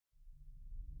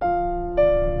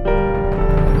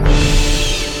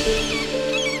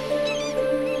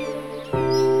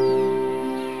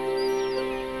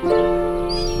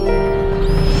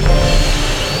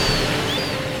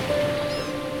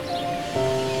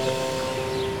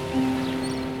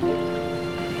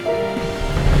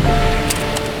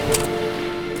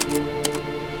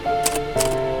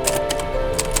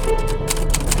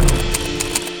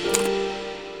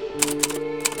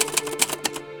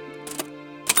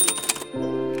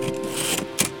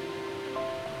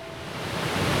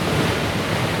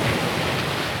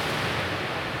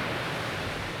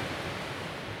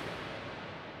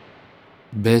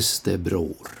Bäste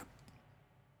bror.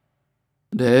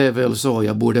 Det är väl så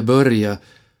jag borde börja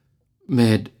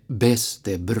med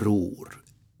bäste bror,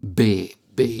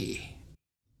 BB.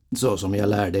 Så som jag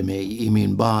lärde mig i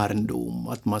min barndom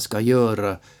att man ska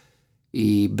göra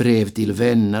i brev till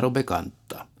vänner och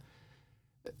bekanta.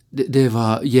 Det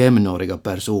var jämnåriga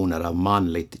personer av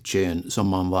manligt kön som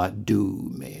man var du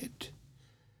med.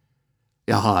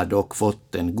 Jag har dock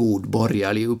fått en god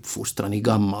borgerlig uppfostran i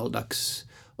gammaldags,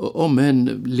 om en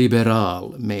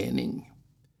liberal mening.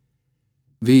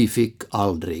 Vi fick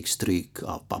aldrig stryk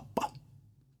av pappa.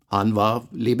 Han var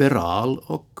liberal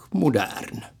och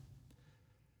modern.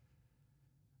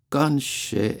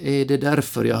 Kanske är det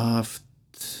därför jag har haft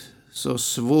så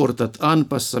svårt att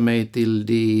anpassa mig till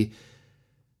de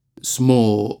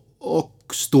små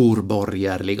och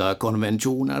storborgerliga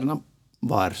konventionerna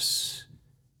vars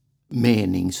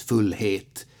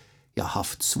meningsfullhet jag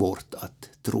haft svårt att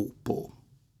tro på.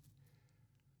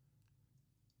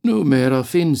 Numera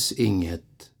finns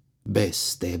inget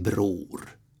bäste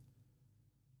bror.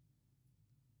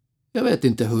 Jag vet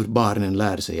inte hur barnen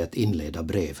lär sig att inleda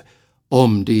brev,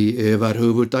 om de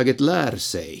överhuvudtaget lär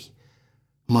sig.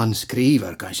 Man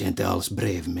skriver kanske inte alls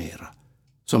brev mera,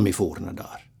 som i forna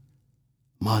dagar.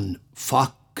 Man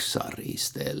faxar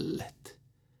istället.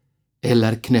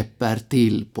 Eller knäpper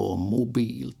till på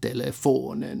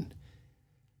mobiltelefonen.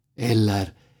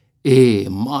 Eller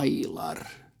e-mailar.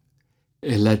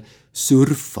 Eller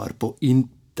surfar på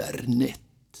internet.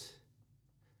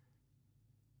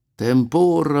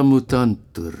 Tempora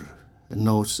mutantur,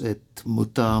 nos et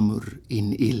mutamur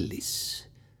in illis,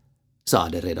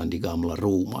 sade redan de gamla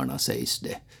romarna, sägs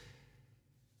det.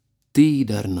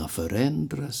 Tiderna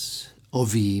förändras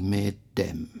och vi med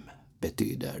dem,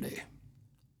 betyder det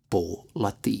på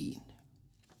latin.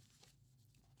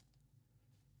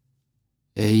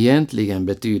 Egentligen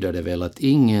betyder det väl att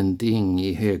ingenting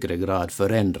i högre grad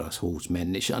förändras hos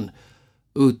människan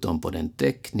utom på den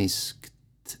tekniskt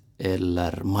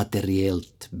eller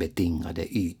materiellt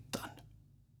betingade ytan.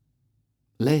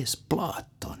 Läs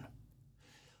Platon.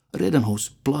 Redan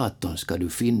hos Platon ska du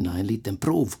finna en liten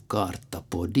provkarta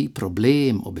på de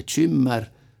problem och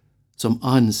bekymmer som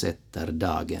ansätter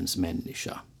dagens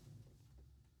människa.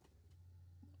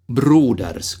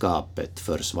 Broderskapet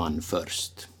försvann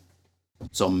först,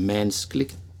 som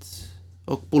mänskligt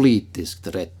och politiskt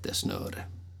rättesnöre.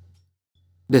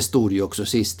 Det stod ju också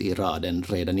sist i raden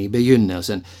redan i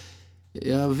begynnelsen.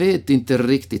 Jag vet inte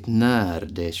riktigt när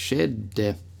det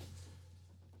skedde.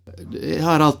 Det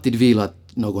har alltid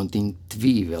vilat någonting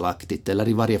tvivelaktigt eller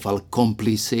i varje fall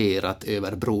komplicerat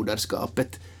över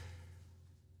broderskapet.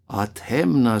 Att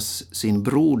hämnas sin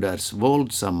broders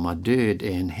våldsamma död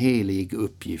är en helig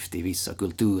uppgift i vissa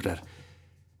kulturer.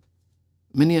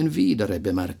 Men i en vidare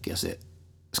bemärkelse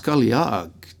skall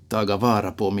jag taga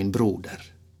vara på min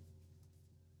broder.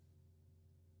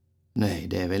 Nej,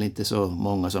 det är väl inte så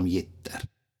många som gitter.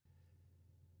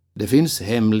 Det finns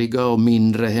hemliga och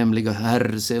mindre hemliga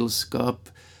herrsällskap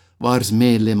vars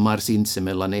medlemmar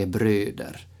sinsemellan är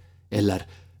bröder eller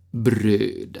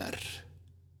bröder.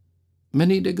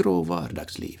 Men i det grå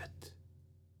vardagslivet.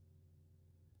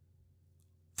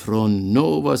 Från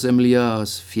Nova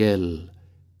Zemljas fjäll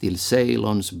till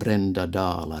Ceylons brända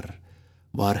dalar,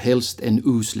 var helst en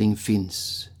usling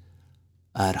finns,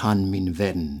 är han min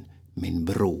vän, min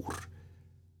bror,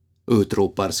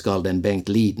 utropar skalden Bengt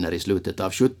Lidner i slutet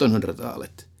av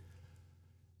 1700-talet.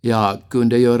 Jag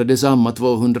kunde göra detsamma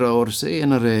 200 år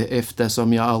senare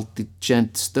eftersom jag alltid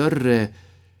känt större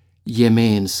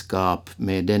gemenskap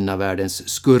med denna världens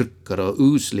skurkar och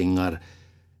uslingar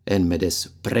än med dess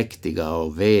präktiga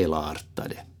och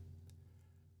välartade.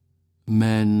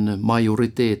 Men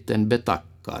majoriteten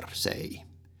betackar sig.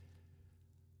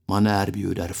 Man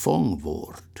erbjuder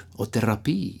fångvård och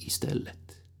terapi istället.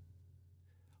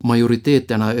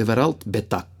 Majoriteterna överallt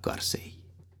betackar sig.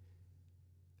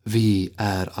 Vi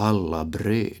är alla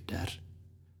bröder.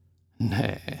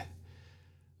 Nej,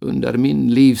 under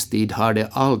min livstid har det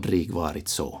aldrig varit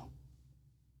så.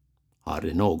 Har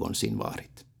det någonsin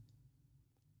varit?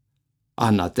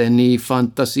 Annat än i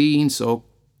fantasins och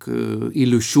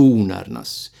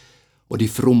illusionernas och de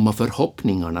fromma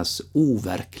förhoppningarnas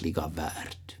overkliga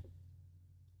värld.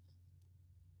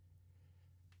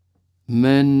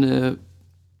 Men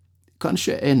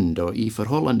kanske ändå i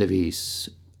förhållandevis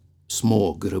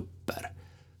små grupper,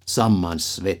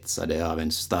 sammansvetsade av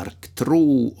en stark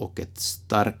tro och ett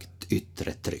starkt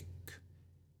yttre tryck.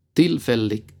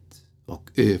 Tillfälligt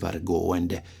och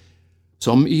övergående,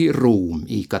 som i Rom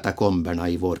i katakomberna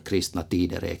i vår kristna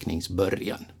tideräknings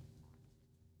början.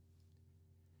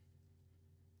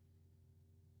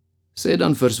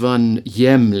 Sedan försvann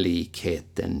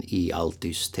jämlikheten i all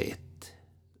tysthet,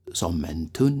 som en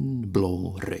tunn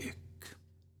blå rök.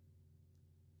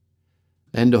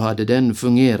 Ändå hade den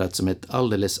fungerat som ett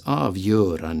alldeles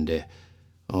avgörande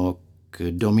och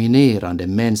dominerande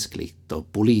mänskligt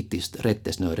och politiskt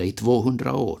rättesnöre i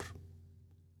 200 år.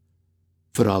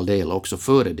 För all del också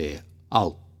före det,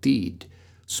 alltid,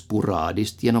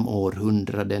 sporadiskt genom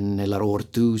århundraden eller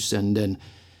årtusenden,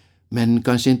 men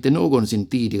kanske inte någonsin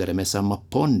tidigare med samma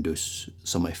pondus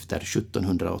som efter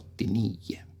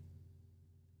 1789.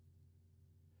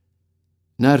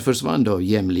 När försvann då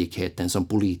jämlikheten som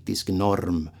politisk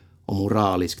norm och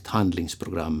moraliskt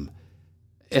handlingsprogram,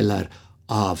 eller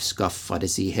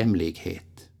avskaffades i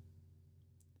hemlighet?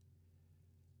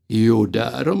 Jo,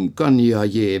 därom kan jag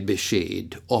ge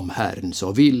besked om Herren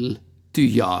så vill, ty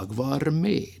jag var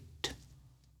med.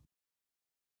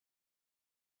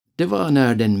 Det var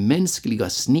när den mänskliga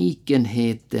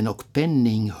snikenheten och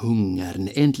penninghungern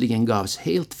äntligen gavs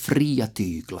helt fria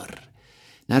tyglar,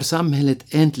 när samhället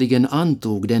äntligen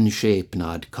antog den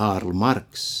skepnad Karl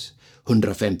Marx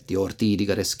 150 år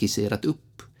tidigare skisserat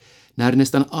upp, när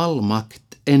nästan all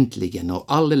makt äntligen och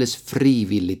alldeles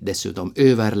frivilligt dessutom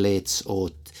överläts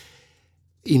åt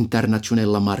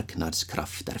internationella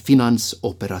marknadskrafter,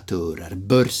 finansoperatörer,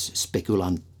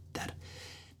 börsspekulanter,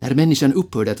 när människan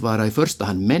upphörde att vara i första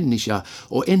hand människa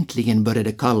och äntligen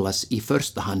började kallas i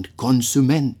första hand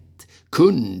konsument,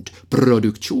 kund,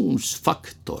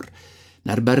 produktionsfaktor,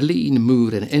 när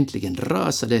Berlinmuren äntligen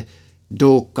rasade,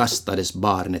 då kastades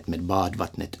barnet med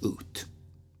badvattnet ut.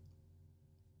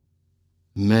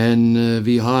 Men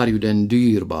vi har ju den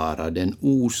dyrbara, den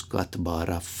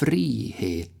oskattbara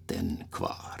friheten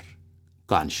kvar.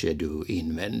 Kanske du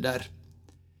invänder.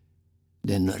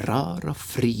 Den rara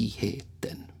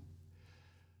friheten.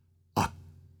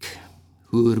 Ack,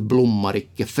 hur blommar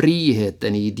icke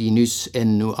friheten i de nyss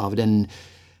ännu av den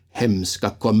hemska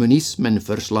kommunismen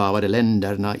förslavade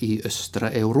länderna i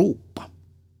östra Europa.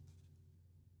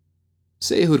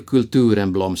 Se hur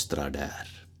kulturen blomstrar där.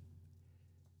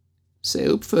 Se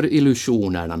upp för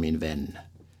illusionerna, min vän.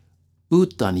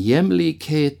 Utan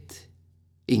jämlikhet,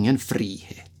 ingen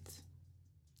frihet.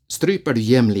 Stryper du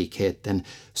jämlikheten,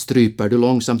 stryper du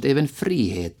långsamt även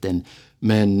friheten,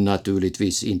 men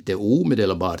naturligtvis inte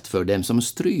omedelbart för dem som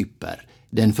stryper,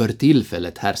 den för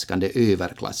tillfället härskande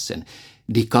överklassen,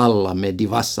 de kalla med de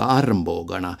vassa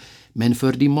armbågarna, men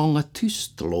för de många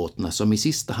tystlåtna som i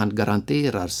sista hand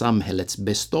garanterar samhällets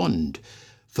bestånd,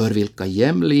 för vilka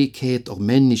jämlikhet och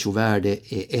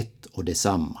människovärde är ett och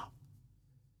detsamma.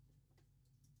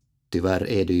 Tyvärr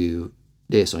är det ju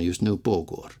det som just nu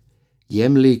pågår.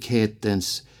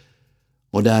 Jämlikhetens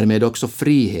och därmed också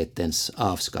frihetens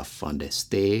avskaffande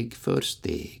steg för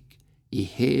steg i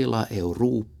hela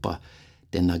Europa,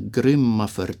 denna grymma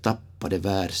förtappade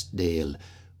världsdel,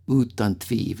 utan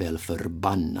tvivel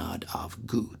förbannad av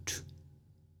Gud.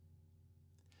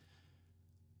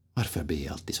 Varför blir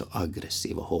jag alltid så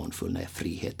aggressiv och hånfull när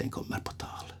friheten kommer på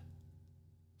tal?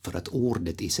 För att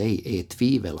ordet i sig är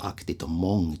tvivelaktigt och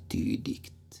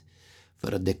mångtydigt.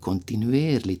 För att det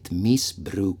kontinuerligt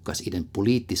missbrukas i den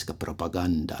politiska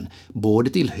propagandan, både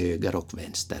till höger och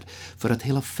vänster. För att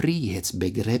hela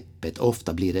frihetsbegreppet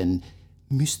ofta blir en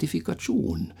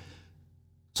mystifikation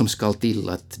som skall till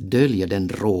att dölja den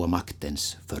råa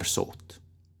maktens försåt.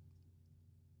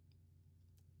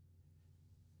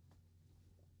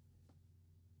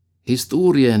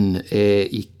 Historien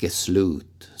är icke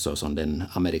slut, så som den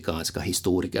amerikanska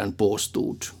historikern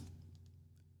påstod.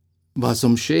 Vad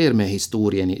som sker med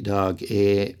historien idag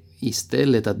är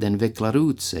istället att den vecklar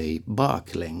ut sig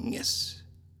baklänges.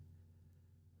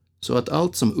 Så att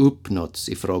allt som uppnåtts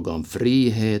i fråga om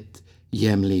frihet,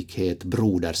 jämlikhet,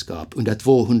 broderskap under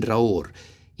 200 år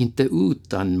inte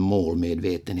utan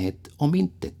målmedvetenhet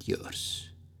omintetgörs.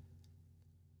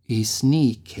 I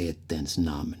snikhetens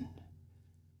namn,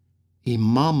 i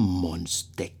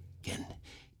mammons tecken,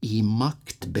 i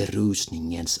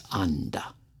maktberusningens anda.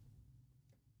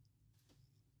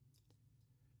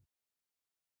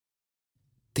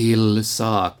 Till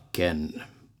saken,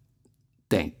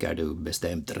 tänker du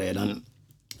bestämt redan.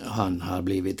 Han har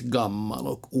blivit gammal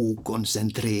och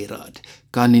okoncentrerad,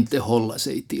 kan inte hålla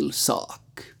sig till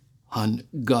sak. Han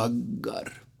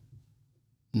gaggar.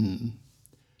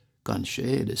 Kanske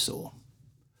är det så.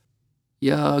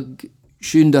 Jag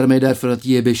skyndar mig därför att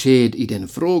ge besked i den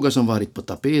fråga som varit på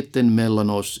tapeten mellan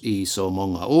oss i så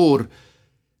många år.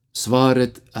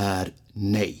 Svaret är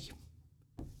nej.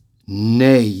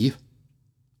 Nej.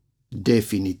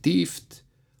 Definitivt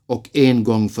och en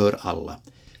gång för alla.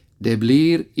 Det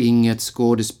blir inget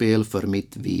skådespel för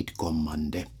mitt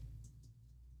vidkommande.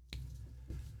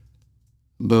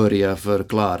 börja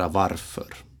förklara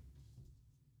varför.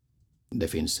 Det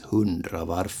finns 100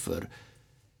 varför.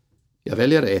 Jag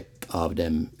väljer ett av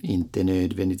dem, inte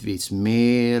nödvändigtvis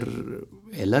mer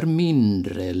eller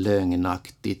mindre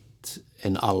lögnaktigt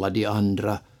än alla de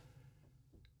andra.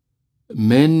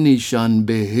 Människan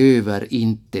behöver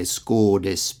inte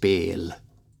skådespel.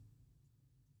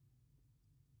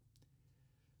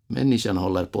 Människan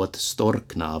håller på att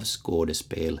storkna av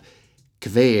skådespel,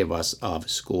 kvävas av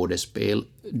skådespel,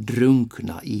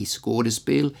 drunkna i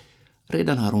skådespel.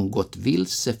 Redan har hon gått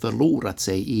vilse, förlorat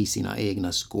sig i sina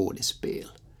egna skådespel.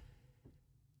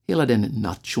 Hela den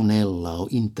nationella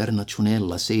och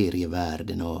internationella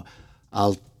serievärlden och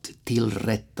allt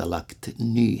tillrättalagt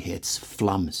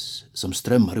nyhetsflams som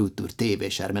strömmar ut ur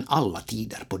tv-skärmen alla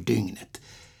tider på dygnet.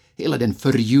 Hela den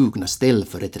förljugna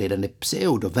ställföreträdande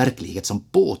pseudoverklighet som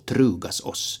påtrugas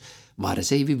oss, vare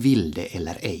sig vi vill det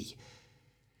eller ej.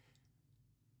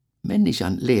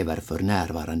 Människan lever för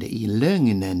närvarande i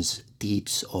lögnens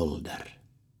tidsålder.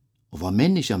 Och vad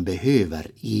människan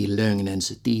behöver i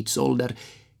lögnens tidsålder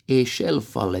är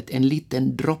självfallet en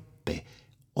liten droppe,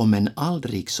 om en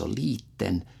aldrig så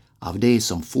liten, av det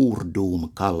som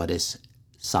fordom kallades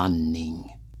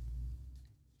sanning.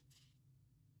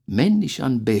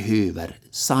 Människan behöver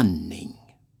sanning.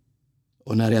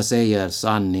 Och när jag säger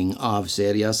sanning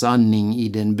avser jag sanning i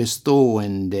den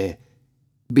bestående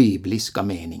bibliska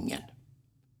meningen.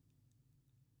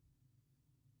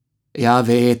 Jag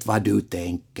vet vad du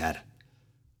tänker.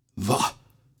 Va,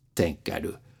 tänker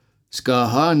du? Ska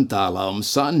han tala om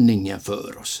sanningen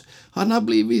för oss? Han har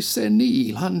blivit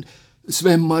senil, han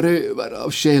svämmar över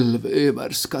av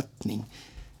självöverskattning.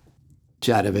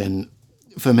 Kära vän,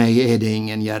 för mig är det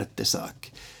ingen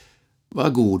hjärtesak. Var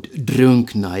god,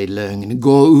 drunkna i lögn,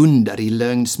 gå under i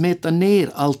lögn, smeta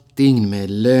ner allting med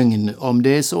lögn om det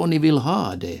är så ni vill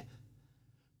ha det.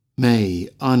 Mig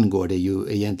angår det ju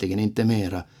egentligen inte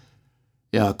mera.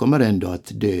 Jag kommer ändå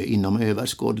att dö inom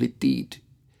överskådlig tid.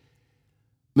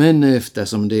 Men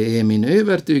eftersom det är min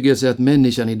övertygelse att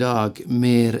människan idag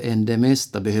mer än det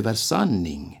mesta behöver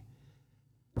sanning,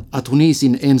 att hon i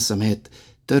sin ensamhet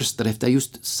törstar efter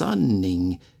just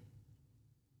sanning,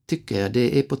 tycker jag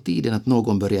det är på tiden att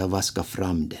någon börjar vaska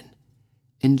fram den.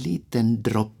 En liten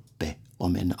droppe,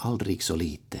 om en aldrig så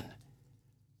liten.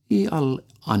 I all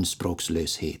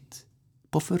anspråkslöshet.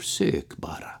 På försök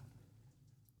bara.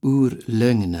 Ur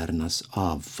lögnernas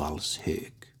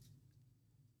avfallshög.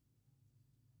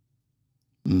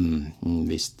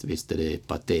 Visst är det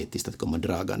patetiskt att komma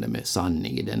dragande med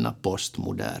sanning i denna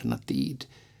postmoderna tid,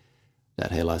 där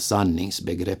hela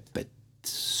sanningsbegreppet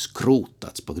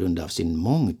skrotats på grund av sin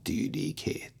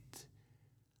mångtydighet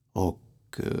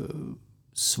och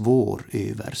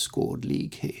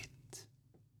svåröverskådlighet.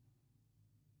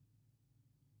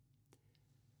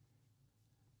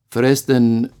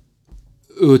 Förresten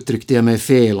uttryckte jag mig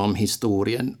fel om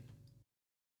historien.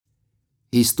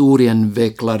 Historien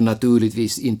vecklar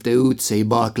naturligtvis inte ut sig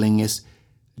baklänges,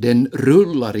 den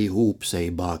rullar ihop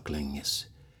sig baklänges,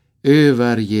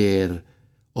 överger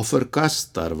och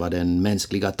förkastar vad den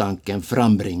mänskliga tanken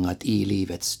frambringat i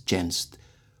livets tjänst,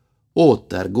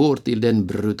 återgår till den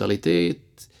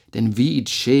brutalitet, den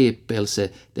vidskepelse,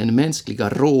 den mänskliga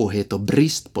råhet och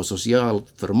brist på social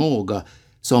förmåga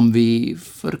som vi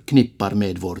förknippar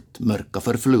med vårt mörka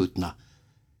förflutna.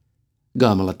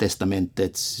 Gamla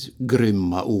testamentets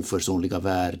grymma, oförsonliga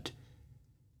värld,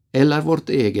 eller vårt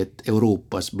eget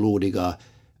Europas blodiga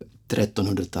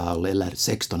 1300-tal eller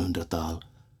 1600-tal.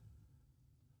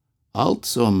 Allt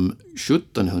som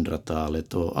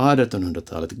 1700-talet och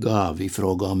 1800-talet gav i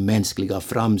fråga om mänskliga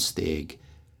framsteg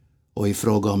och i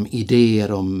fråga om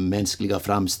idéer om mänskliga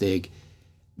framsteg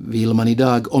vill man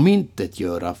idag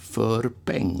omintetgöra för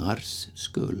pengars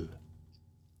skull.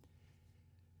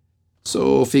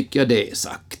 Så fick jag det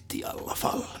sagt i alla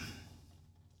fall.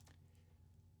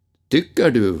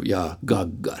 Tycker du jag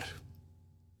gaggar?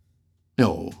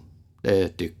 Jo, det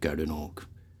tycker du nog.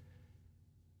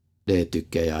 Det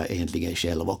tycker jag egentligen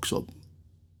själv också.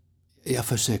 Jag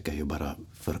försöker ju bara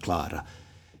förklara.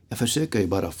 Jag försöker ju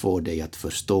bara få dig att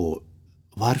förstå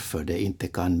varför det inte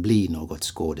kan bli något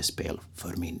skådespel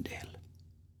för min del.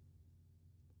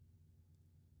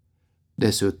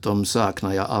 Dessutom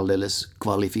saknar jag alldeles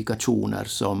kvalifikationer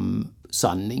som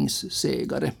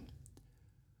sanningssägare.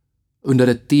 Under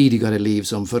ett tidigare liv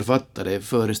som författare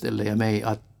föreställde jag mig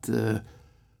att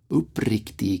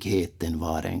uppriktigheten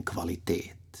var en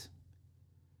kvalitet.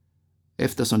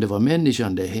 Eftersom det var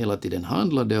människan det hela tiden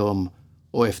handlade om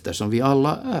och eftersom vi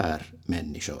alla är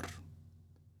människor.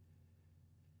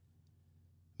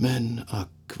 Men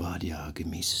ack vad jag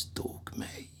misstog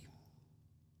mig.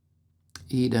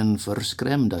 i den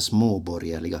förskrämda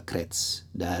småborgerliga krets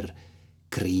där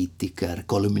kritiker,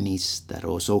 kolumnister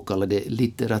och så kallade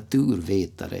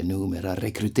litteraturvetare numera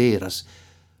rekryteras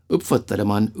uppfattade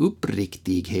man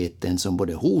uppriktigheten som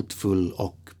både hotfull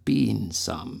och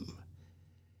pinsam.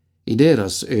 I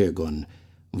deras ögon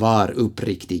var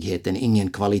uppriktigheten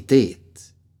ingen kvalitet.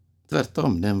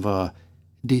 Tvärtom, den var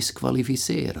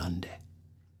diskvalificerande.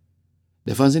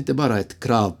 Det fanns inte bara ett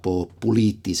krav på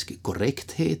politisk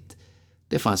korrekthet,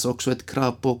 det fanns också ett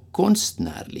krav på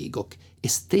konstnärlig och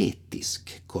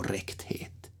estetisk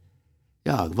korrekthet.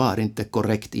 Jag var inte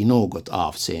korrekt i något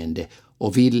avseende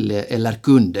och ville eller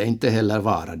kunde inte heller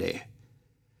vara det.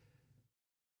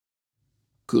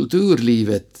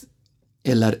 Kulturlivet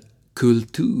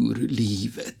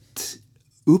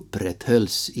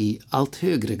upprätthölls i allt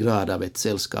högre grad av ett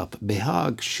sällskap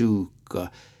behagsjuka,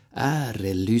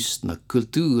 ärelystna,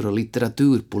 kultur- och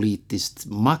litteraturpolitiskt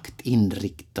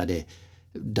maktinriktade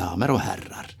damer och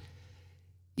herrar.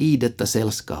 I detta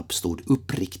sällskap stod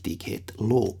uppriktighet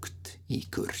lågt i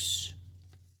kurs.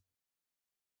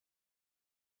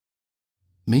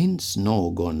 Minns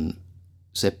någon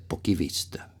Seppo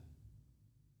Kivistö?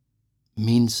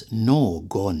 Minns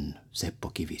någon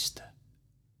Seppo Kivistö?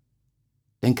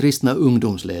 Den kristna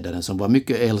ungdomsledaren som var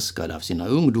mycket älskad av sina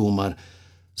ungdomar,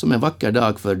 som en vacker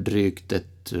dag för drygt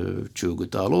ett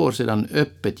 20-tal år sedan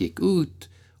öppet gick ut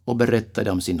och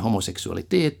berättade om sin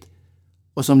homosexualitet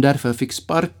och som därför fick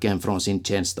sparken från sin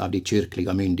tjänst av de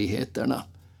kyrkliga myndigheterna.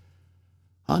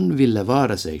 Han ville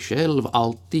vara sig själv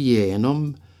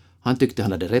alltigenom. Han tyckte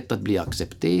han hade rätt att bli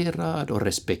accepterad och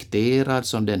respekterad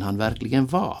som den han verkligen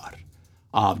var,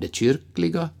 av det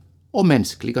kyrkliga och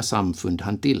mänskliga samfund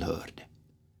han tillhörde.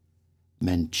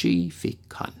 Men tji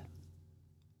fick han.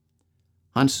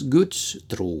 Hans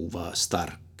gudstro var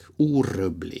stark,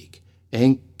 orubblig,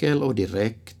 enkel och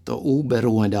direkt och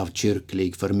oberoende av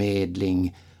kyrklig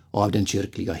förmedling och av den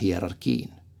kyrkliga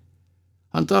hierarkin.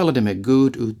 Han talade med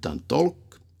Gud utan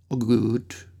tolk och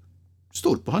Gud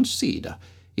stod på hans sida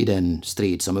i den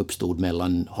strid som uppstod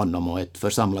mellan honom och ett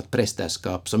församlat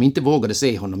prästerskap som inte vågade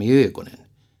se honom i ögonen.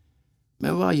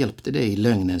 Men vad hjälpte det i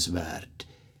lögnens värld,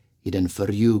 i den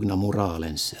förljugna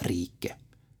moralens rike?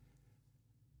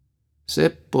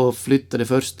 Seppo flyttade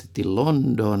först till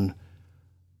London,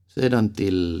 sedan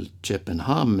till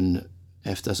Köpenhamn,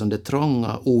 eftersom det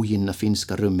trånga, ogina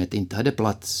finska rummet inte hade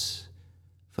plats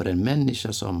för en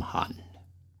människa som han.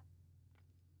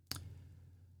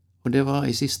 Och det var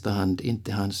i sista hand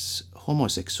inte hans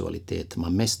homosexualitet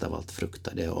man mest av allt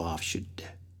fruktade och avskydde,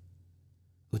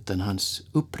 utan hans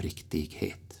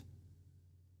uppriktighet.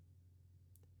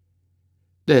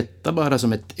 Detta bara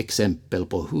som ett exempel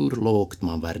på hur lågt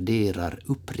man värderar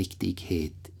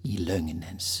uppriktighet i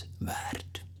lögnens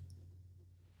värld.